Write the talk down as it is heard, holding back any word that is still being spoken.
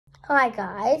Hi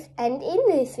guys, and in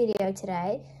this video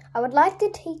today, I would like to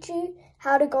teach you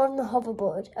how to go on the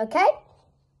hoverboard, okay?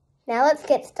 Now let's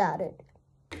get started.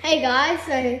 Hey guys,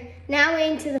 so now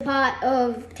we're into the part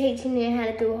of teaching you how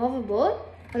to do a hoverboard.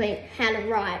 How to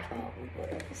ride a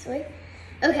hoverboard, obviously.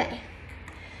 Okay,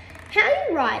 how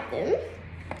you ride them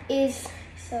is,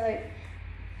 so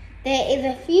there is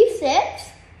a few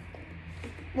steps.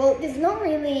 Well, there's not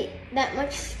really that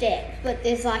much steps, but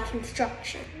there's like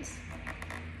instructions.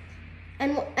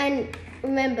 And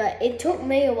remember, it took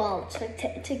me a while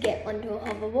to get onto a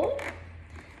hoverboard.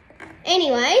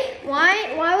 Anyway,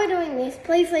 why we're doing this,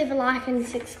 please leave a like and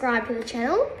subscribe to the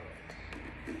channel.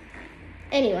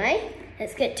 Anyway,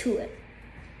 let's get to it.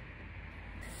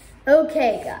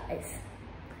 Okay guys,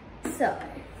 so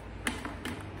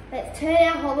let's turn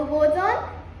our hoverboards on.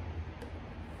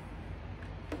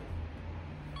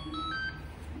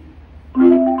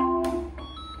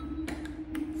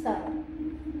 So,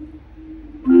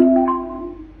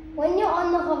 when you're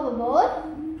on the hoverboard,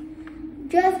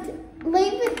 just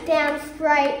leave it down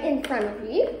straight in front of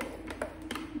you.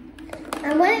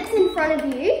 And when it's in front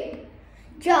of you,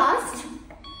 just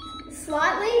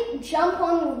slightly jump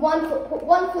on with one foot. Put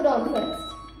one foot on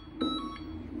first.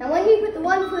 And when you put the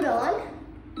one foot on,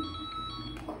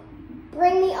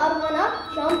 bring the other one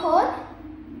up, jump on.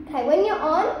 Okay, when you're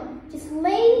on, just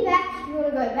lean back if you want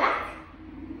to go back.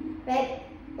 Right?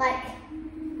 Like,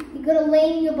 you got to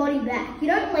lean your body back. You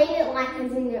don't lean it like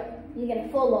as in you're going to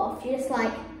fall off. You just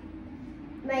like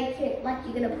make it like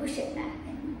you're going to push it back.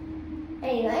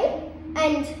 Anyway,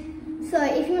 and so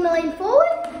if you want to lean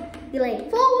forward, you lean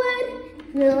forward.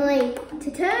 If you want to lean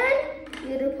to turn,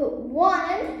 you're going to put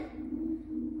one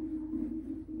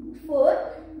foot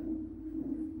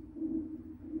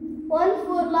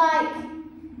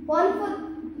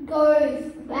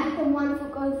goes back and one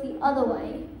foot goes the other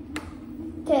way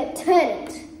to turn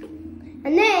it.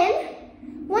 And then,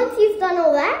 once you've done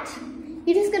all that,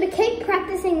 you just got to keep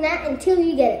practicing that until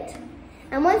you get it.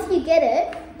 And once you get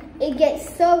it, it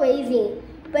gets so easy,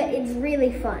 but it's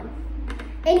really fun.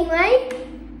 Anyway,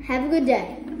 have a good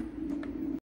day.